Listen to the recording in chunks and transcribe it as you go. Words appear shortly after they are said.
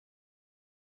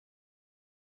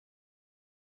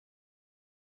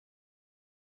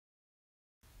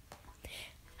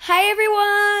Hi everyone!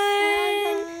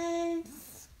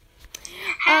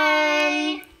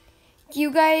 Hi!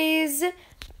 You guys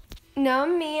know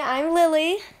me. I'm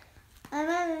Lily. I'm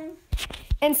Elli.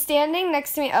 And standing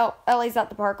next to me, Ellie's at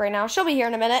the park right now. She'll be here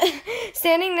in a minute.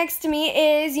 Standing next to me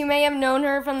is, you may have known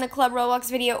her from the Club Roblox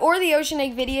video or the Ocean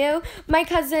Egg video, my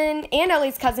cousin and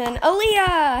Ellie's cousin,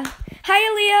 Aaliyah.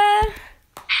 Hi, Aaliyah.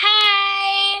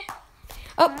 Hi!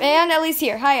 Oh, and Ellie's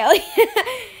here. Hi, Elli.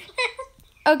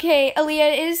 Okay,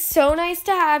 Aaliyah, it is so nice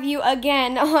to have you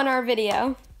again on our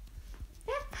video.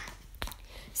 Yep.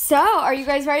 So, are you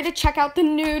guys ready to check out the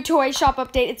new toy shop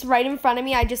update? It's right in front of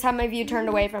me. I just have my view turned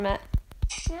away from it.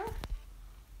 Yeah.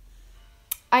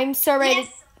 I'm so ready.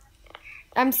 Yes.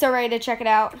 I'm so ready to check it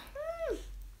out.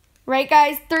 Right,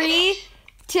 guys? 3,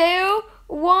 2,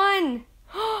 1.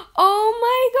 Oh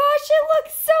my gosh! It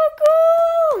looks so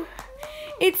cool.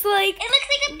 It's like. It looks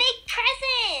like a big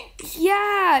present.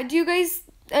 Yeah. Do you guys?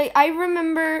 I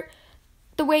remember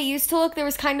the way it used to look. There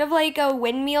was kind of like a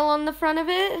windmill on the front of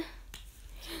it.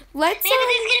 Let's. Maybe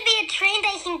there's gonna be a train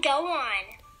that you can go on.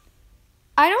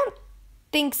 I don't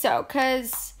think so,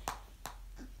 because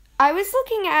I was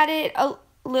looking at it a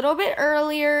little bit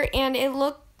earlier, and it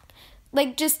looked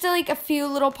like just like a few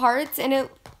little parts, and it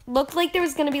looked like there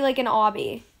was going to be like an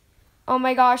obby. Oh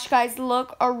my gosh, guys,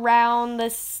 look around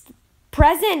this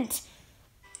present.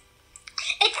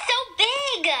 It's so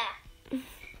big.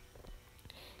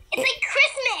 It's like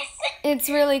Christmas. It's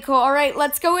really cool. All right,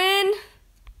 let's go in. Oh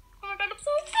my god, I'm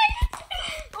so excited.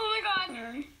 Oh my god.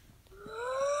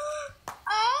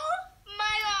 Oh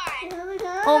my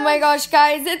god. Oh my gosh,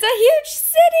 guys, it's a huge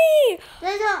city.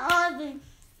 There's an oven.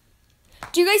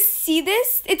 Do you guys see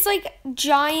this? It's like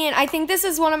giant. I think this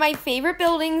is one of my favorite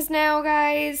buildings now,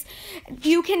 guys.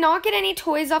 You cannot get any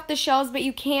toys off the shelves, but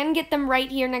you can get them right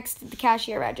here next to the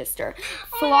cashier register.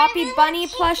 Floppy bunny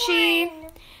plushie,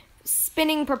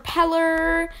 spinning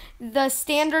propeller, the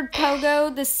standard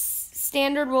pogo, the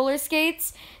standard roller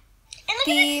skates, And look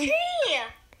at this tree.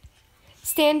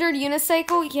 standard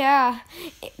unicycle, yeah,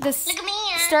 the Look at me.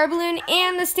 star balloon,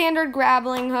 and the standard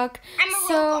grappling hook. I'm a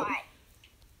robot.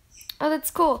 Oh,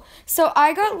 that's cool. So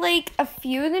I got like a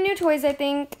few of the new toys, I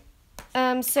think. So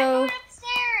I'm upstairs.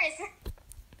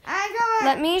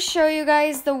 let me show you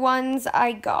guys the ones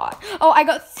I got. Oh, I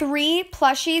got 3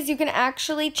 plushies. You can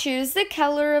actually choose the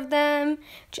color of them,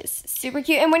 which is super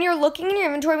cute. And when you're looking in your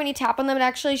inventory, when you tap on them, it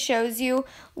actually shows you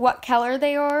what color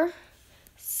they are.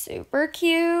 Super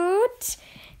cute.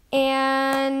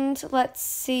 And let's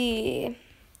see.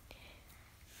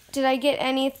 Did I get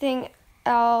anything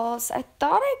else? I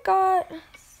thought I got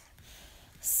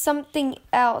something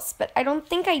else, but I don't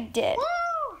think I did.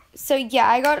 Woo! So yeah,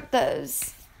 I got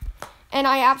those. And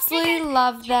I absolutely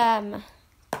love them.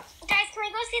 Guys, can we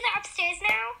go see the upstairs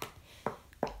now?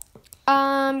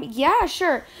 Yeah,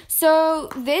 sure. So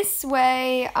this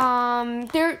way,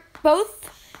 they're both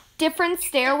different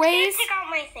stairways. Take out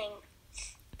my thing.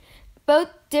 Both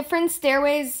different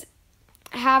stairways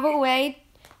have a way.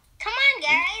 Come on,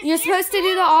 guys. You're supposed to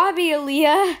do the obby,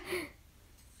 Aaliyah.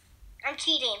 I'm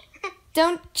cheating.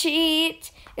 Don't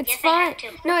cheat. It's Yes, I fun. have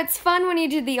to. No, it's fun when you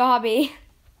do the obby.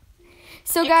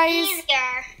 So It's guys,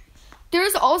 easier.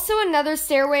 there's also another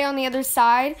stairway on the other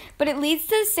side, but it leads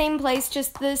to the same place,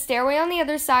 just the stairway on the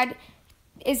other side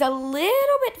is a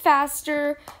little bit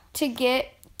faster to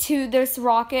get to this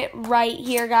rocket right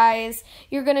here, guys.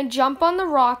 You're going to jump on the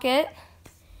rocket,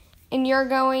 and you're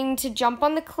going to jump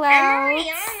on the I'm clouds. already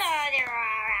on the other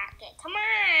rocket. Come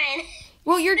on.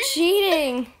 Well, you're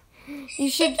cheating. You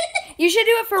should do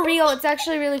it for real. It's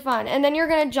actually really fun. And then you're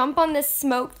going to jump on this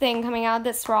smoke thing coming out of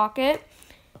this rocket.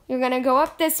 You're going to go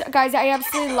up this. Guys, I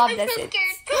absolutely love this. I'm so scared.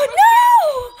 No!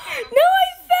 No, I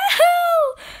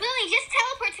fell! Lily, just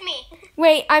teleport to me.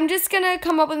 Wait, I'm just going to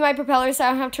come up with my propeller so I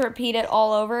don't have to repeat it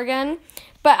all over again.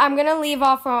 But I'm going to leave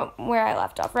off from where I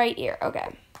left off, right here.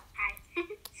 Okay. Hi.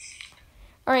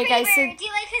 All right, Pretty guys. So, Bird. Do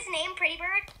you like his name, Pretty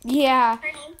Bird? yeah. Her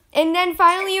name? And then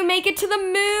finally you make it to the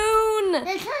moon.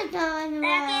 Back into the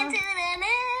moon.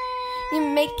 You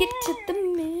make it to the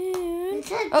moon.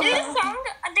 There's a song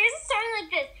like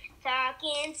this.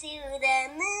 Talking to the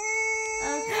moon.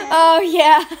 Okay. Oh,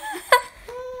 yeah.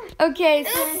 Okay, so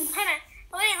Hold on.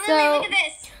 Wait, Lily, So- look at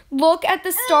this. look at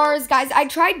the stars, guys. I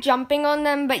tried jumping on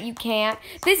them, but you can't.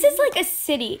 This is like a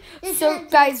city. So,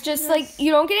 guys, just like,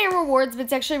 you don't get any rewards, but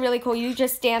it's actually really cool. You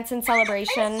just dance in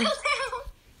celebration.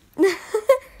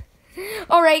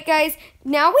 All right, guys,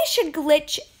 now we should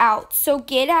glitch out. So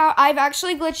get out. I've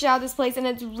actually glitched out this place, and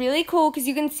it's really cool because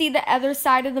you can see the other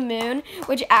side of the moon,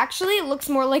 which actually it looks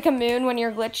more like a moon when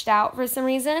you're glitched out for some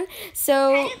reason.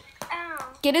 So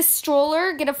get a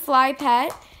stroller, get a fly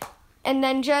pet, and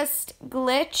then just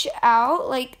glitch out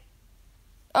like,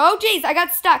 oh geez, I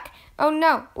got stuck. Oh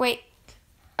no, wait.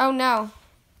 Oh no.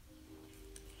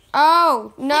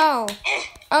 Oh no.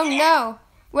 Oh no.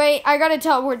 Wait, I gotta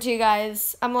teleport to you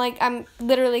guys. I'm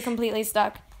literally completely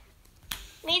stuck.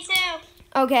 Me too.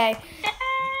 Okay.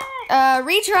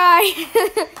 Retry.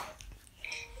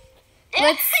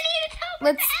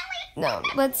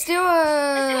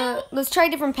 let's try a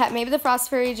different pet. Maybe the frost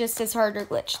fairy just is harder to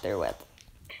glitch through with.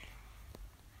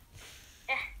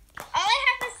 All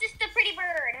I have is just a pretty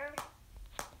bird.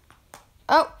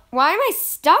 Oh, why am I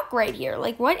stuck right here?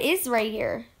 Like, what is right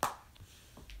here?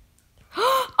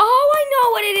 Oh, I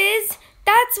know what it is.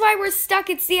 That's why we're stuck.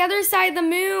 It's the other side of the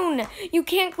moon. You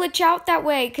can't glitch out that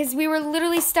way because we were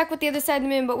literally stuck with the other side of the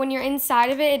moon, but when you're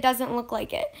inside of it, it doesn't look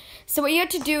like it. So what you have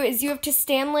to do is you have to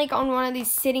stand like on one of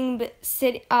these city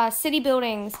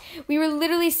buildings. We were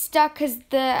literally stuck because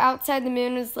the outside of the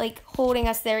moon was like holding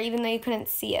us there even though you couldn't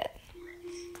see it.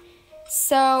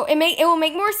 So it will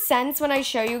make more sense when I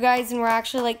show you guys and we're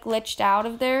actually like glitched out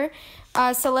of there.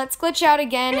 So let's glitch out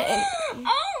again. And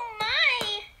oh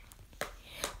my!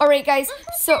 All right, guys.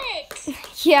 So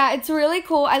yeah, it's really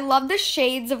cool. I love the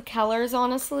shades of colors,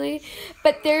 honestly.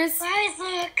 But there's guys,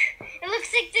 look! It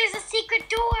looks like there's a secret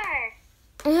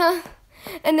door.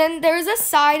 And then there's a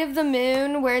side of the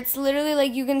moon where it's literally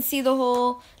like you can see the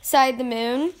whole side of the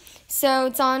moon. So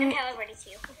it's on. Okay, I'm ready to.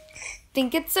 I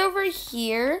think it's over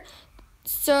here.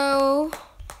 So,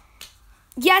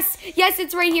 yes,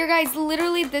 it's right here, guys.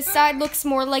 Literally, this side looks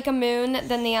more like a moon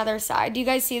than the other side. Do you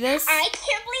guys see this? I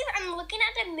can't believe I'm looking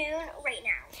at the moon right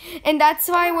now. And that's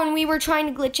why when we were trying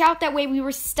to glitch out that way, we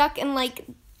were stuck in, like,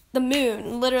 the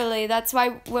moon. Literally, that's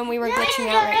why when we were glitching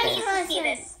out right there. See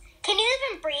this. Can you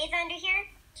even breathe under here?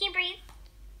 Can you breathe?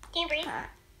 Can you breathe?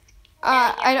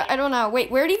 I don't know. Wait,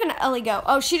 where'd even Ellie go?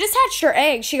 Oh, she just hatched her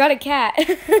egg. She got a cat.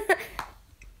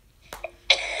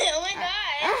 Oh my god.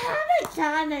 I have a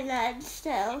diamond egg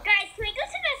still. Guys, can we go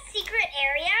to the secret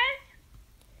area?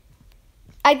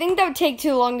 I think that would take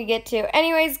too long to get to.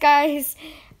 Anyways, guys,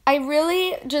 I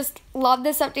really just love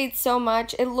this update so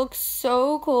much. It looks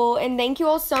so cool. And thank you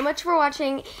all so much for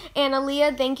watching. And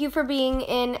Aaliyah, thank you for being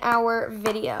in our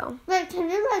video. Wait, can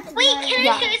you can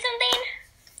I show you something?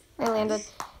 I landed.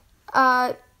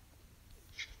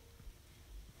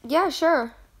 Yeah,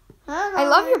 sure. I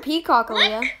love your peacock,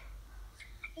 Aaliyah.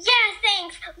 Yeah,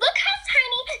 thanks. Look how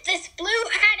tiny this blue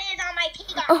hat is on my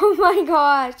peacock. Oh my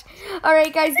gosh. All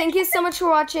right, guys, thank you so much for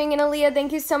watching. And Aaliyah,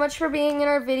 thank you so much for being in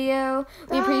our video.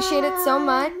 We appreciate it so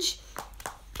much.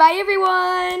 Bye,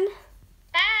 everyone.